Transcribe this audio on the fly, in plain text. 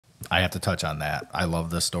I have to touch on that. I love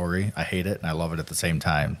this story. I hate it and I love it at the same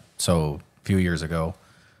time. So a few years ago,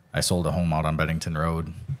 I sold a home out on Bennington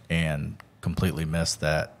Road and completely missed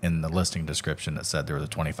that in the listing description it said there was a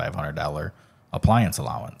 $2,500 appliance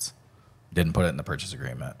allowance. Didn't put it in the purchase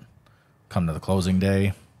agreement. Come to the closing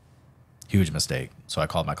day, huge mistake. So I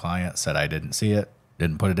called my client, said I didn't see it,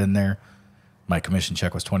 didn't put it in there. My commission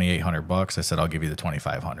check was $2,800. I said, I'll give you the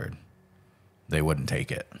 $2,500. They wouldn't take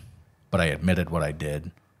it. But I admitted what I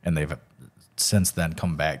did, and they've since then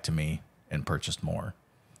come back to me and purchased more.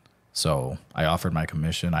 So I offered my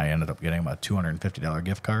commission. I ended up getting a $250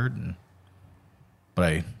 gift card, but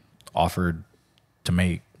I offered to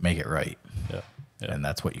make it right. Yeah. And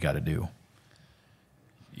that's what you got to do.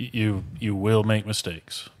 You will make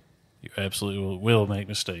mistakes. You absolutely will make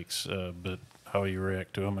mistakes, but how you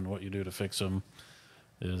react to them and what you do to fix them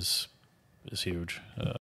is huge.